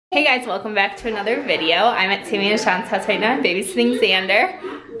Hey guys, welcome back to another video. I'm at Sammy and Sean's house right now. I'm babysitting Xander.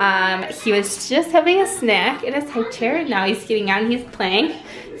 He was just having a snack in his high chair and now he's getting out and he's playing.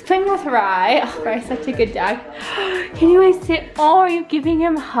 He's playing with Rye. Oh, Rye's such a good dog. Can you guys sit? Oh, are you giving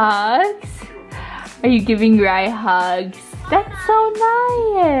him hugs? Are you giving Rye hugs? That's so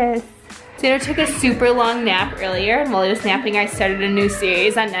nice. Xander took a super long nap earlier, and while he was napping, I started a new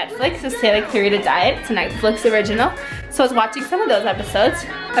series on Netflix. It's Taylor Curated Diet. It's a Netflix original. So I was watching some of those episodes.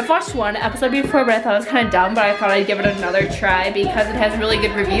 I've watched one episode before, but I thought it was kind of dumb, but I thought I'd give it another try because it has really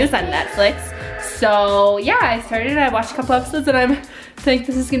good reviews on Netflix. So yeah, I watched a couple episodes, and I think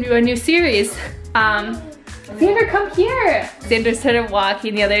this is gonna be my new series. Xander, come here. Xander started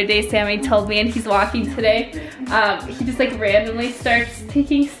walking the other day, Sammy told me, and he's walking today. He just like randomly starts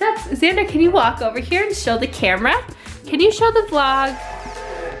taking steps. Xander, can you walk over here and show the camera? Can you show the vlog?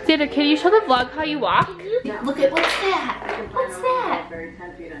 Xander, can you show the vlog how you walk? Look at, what's that? What's that?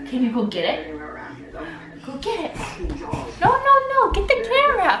 Can you go get it? Go get it. No, get the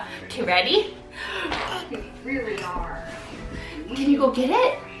camera. Okay, ready? Can you go get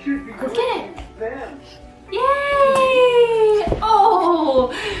it? Go get it. Yay!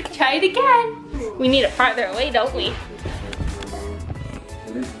 Oh, try it again. We need it farther away, don't we?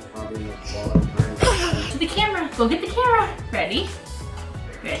 To the camera. Go get the camera. Ready?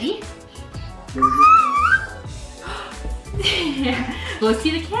 Ready? Go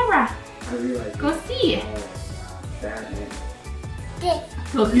see the camera. Go see it.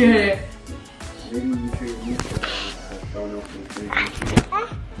 Go get it.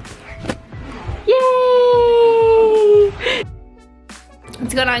 Yay!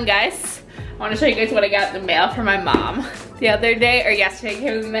 What's going on, guys? I want to show you guys what I got in the mail from my mom the other day, or yesterday.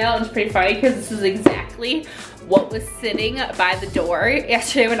 Came in the mail. It's pretty funny because this is exactly what was sitting by the door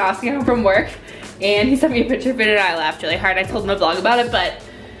yesterday when Austin got home from work, and he sent me a picture of it and I laughed really hard. I told him to vlog about it, but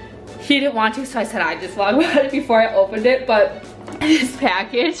he didn't want to, so I said I'd just vlog about it before I opened it. But this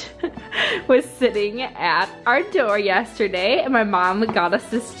package was sitting at our door yesterday, and my mom got us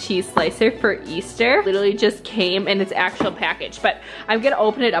this cheese slicer for Easter. Literally just came in its actual package, but I'm gonna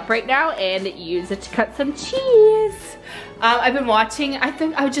open it up right now and use it to cut some cheese. I've been watching, I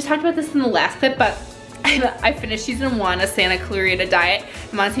think I just talked about this in the last clip, but I finished season 1 of Santa Clarita Diet.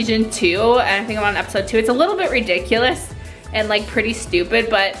 I'm on season 2, and I think I'm on episode 2. It's a little bit ridiculous and like pretty stupid,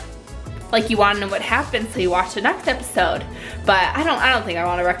 but like you want to know what happens, so you watch the next episode. But I don't think I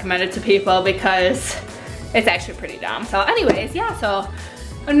want to recommend it to people because it's actually pretty dumb. So anyways, yeah, so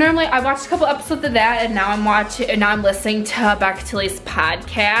normally I watched a couple episodes of that, and now I'm listening to Becca Tilley's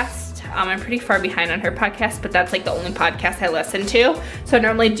podcast. I'm pretty far behind on her podcast, but that's like the only podcast I listen to. So I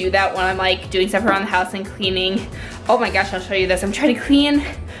normally do that when I'm like doing stuff around the house and cleaning. Oh my gosh, I'll show you this. I'm trying to clean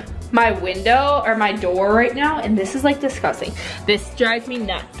my window or my door right now, and this is like disgusting. This drives me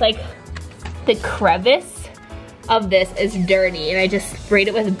nuts. Like the crevice of this is dirty, and I just sprayed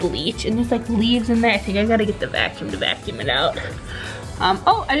it with bleach, and there's like leaves in there. I think I gotta get the vacuum to vacuum it out.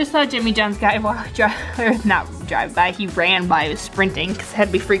 Oh, I just saw Jimmy John's guy not drive by, he ran by, he was sprinting because it had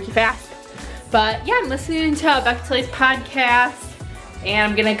to be freaky fast. But yeah, I'm listening to Becca Tilley's podcast,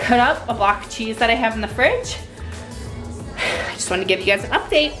 and I'm gonna cut up a block of cheese that I have in the fridge. I just wanted to give you guys an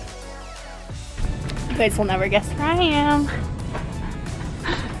update. You guys will never guess where I am.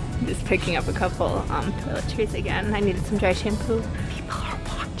 I'm just picking up a couple toiletries again. I needed some dry shampoo. People are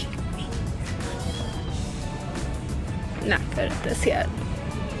watching me. Not good at this yet.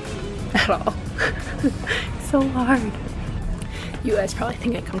 At all. It's so hard. You guys probably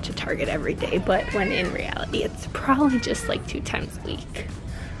think I come to Target every day, but when in reality, it's probably just like 2 times a week.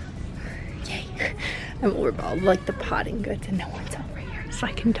 Yay. I'm over all like the potting goods, and no one's over here, so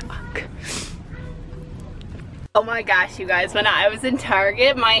I can talk. Oh my gosh, you guys, when I was in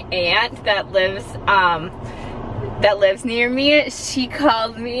Target, my aunt that lives near me, she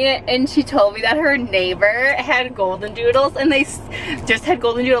called me and she told me that her neighbor had golden doodles, and they just had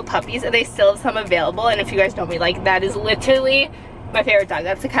golden doodle puppies, and they still have some available. And if you guys know me, like, that is literally my favorite dog.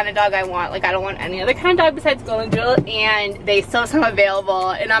 That's the kind of dog I want. Like, I don't want any other kind of dog besides golden doodle, and they still have some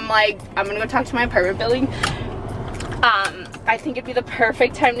available. And I'm like, I'm gonna go talk to my apartment building. I think it'd be the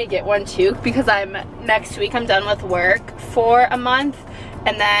perfect time to get one too, because next week I'm done with work for a month,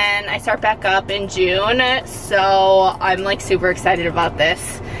 and then I start back up in June, so I'm like super excited about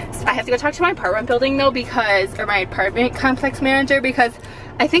this. I have to go talk to my apartment building though, or my apartment complex manager, because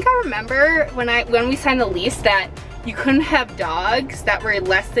I think I remember when we signed the lease that you couldn't have dogs that were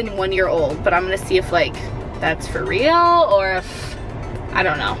less than 1 year old, but I'm gonna see if like that's for real, or if, I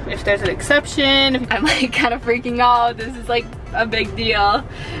don't know, if there's an exception. I'm like kind of freaking out. This is like a big deal.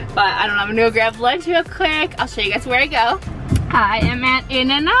 But I don't know, I'm gonna go grab lunch real quick. I'll show you guys where I go. I am at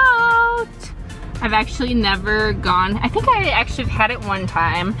In-N-Out. I've actually never gone. I think I actually have had it one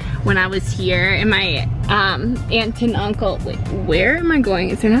time when I was here, and my aunt and uncle. Wait, where am I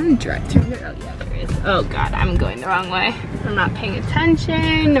going? Is there not a drive-thru here? Oh yeah, there is. Oh god, I'm going the wrong way. I'm not paying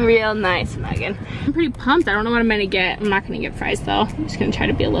attention. Real nice, Megan. I'm pretty pumped. I don't know what I'm gonna get. I'm not gonna get fries though. I'm just gonna try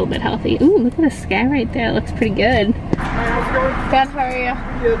to be a little bit healthy. Ooh, look at the sky right there. It looks pretty good. How's it going? Good, how are you?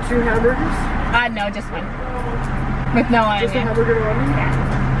 You have 2 hamburgers? No, just one. With no onion. Just a hamburger and onion? Yeah.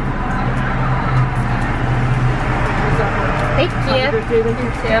 Thank you. Have a good day,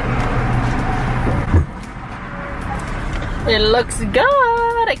 thank you. It looks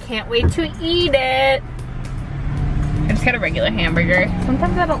good. I can't wait to eat it. I just got a regular hamburger.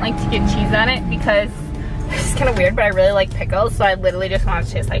 Sometimes I don't like to get cheese on it because it's kind of weird, but I really like pickles, so I literally just want it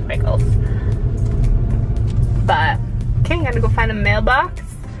to taste like pickles. But, okay, I'm gonna go find a mailbox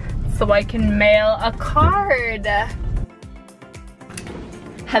so I can mail a card.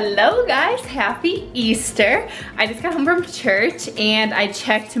 Hello guys, happy Easter. I just got home from church and I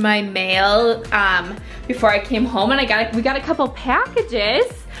checked my mail before I came home, and we got a couple packages.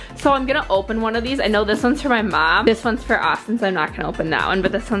 So I'm gonna open one of these. I know this one's for my mom. This one's for Austin, so I'm not gonna open that one,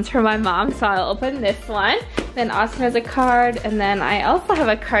 but this one's for my mom, so I'll open this one. Then Austin has a card, and then I also have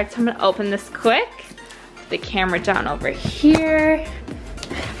a card, so I'm gonna open this quick. Put the camera down over here.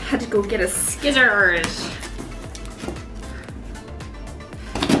 Had to go get a scissors.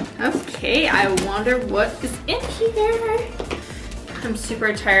 Okay, I wonder what is in here. I'm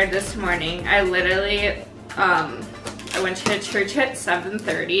super tired this morning. I literally, I went to church at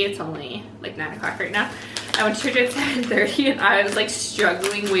 7:30. It's only like 9 o'clock right now. I went to church at 7:30 and I was like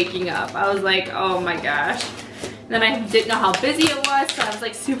struggling waking up. I was like, oh my gosh. And then I didn't know how busy it was, so I was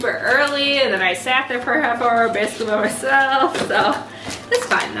like super early, and then I sat there for a half hour basically by myself, so it's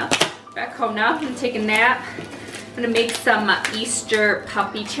fine though. Back home now, I'm gonna take a nap. I'm gonna make some Easter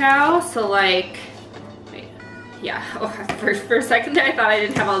puppy chow. So like, wait, yeah, oh, for a second there I thought I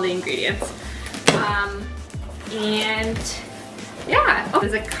didn't have all the ingredients. And yeah, oh,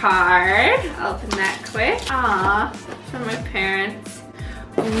 there's a card. I'll open that quick. Aw, from my parents.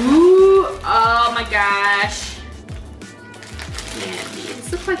 Ooh, oh my gosh. Man,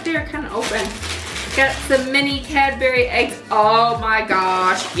 these look like they're kind of open. Got some mini Cadbury eggs. Oh my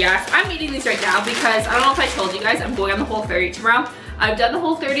gosh, yes. I'm eating these right now because I don't know if I told you guys, I'm going on the Whole30 tomorrow. I've done the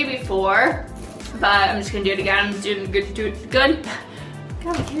Whole30 before, but I'm just gonna do it again. I'm doing good.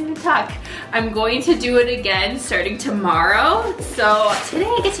 God, I can't even talk. I'm going to do it again starting tomorrow. So today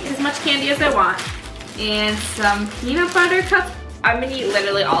I get to eat as much candy as I want. And some peanut butter cups. I'm gonna eat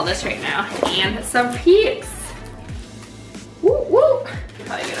literally all this right now. And some peeps. Woo woo.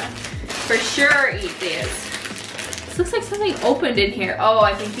 Probably gonna for sure eat these. This looks like something opened in here. Oh,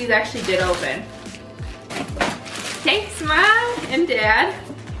 I think these actually did open. Thanks, Mom and Dad.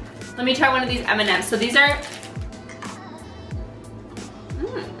 Let me try one of these M&Ms. So these are,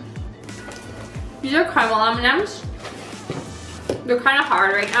 these are caramel M&Ms. They're kind of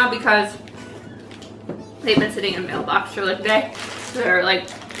hard right now because they've been sitting in a mailbox for like a day. They're like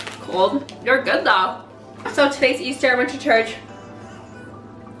cold. They're good though. So today's Easter. I went to church.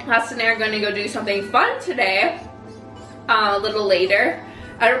 Austin and I are going to go do something fun today, a little later.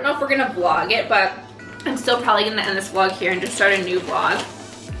 I don't know if we're going to vlog it, but I'm still probably going to end this vlog here and just start a new vlog.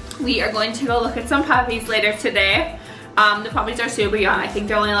 We are going to go look at some puppies later today. The puppies are super young. I think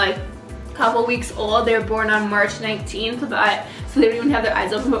they're only like a couple weeks old. They were born on March 19th, but so they don't even have their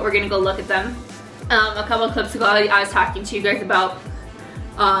eyes open, but we're going to go look at them. A couple of clips ago, I was talking to you guys about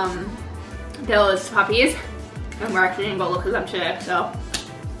those puppies, and we're actually going to go look at them today, so.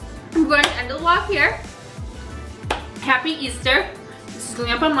 I'm going to end the vlog here. Happy Easter. This is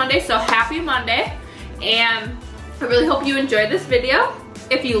going up on Monday, so happy Monday. And I really hope you enjoyed this video.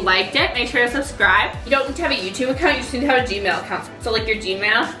 If you liked it, make sure to subscribe. You don't need to have a YouTube account, you just need to have a Gmail account. So like your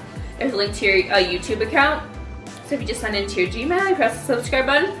Gmail, there's a link to your YouTube account. So if you just sign into your Gmail, you press the subscribe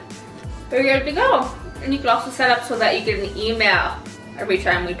button, you're good to go. And you can also set up so that you get an email every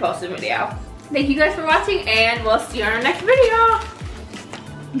time we post a video. Thank you guys for watching, and we'll see you on our next video.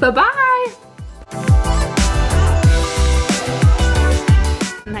 Bye-bye.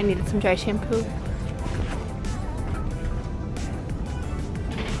 I needed some dry shampoo.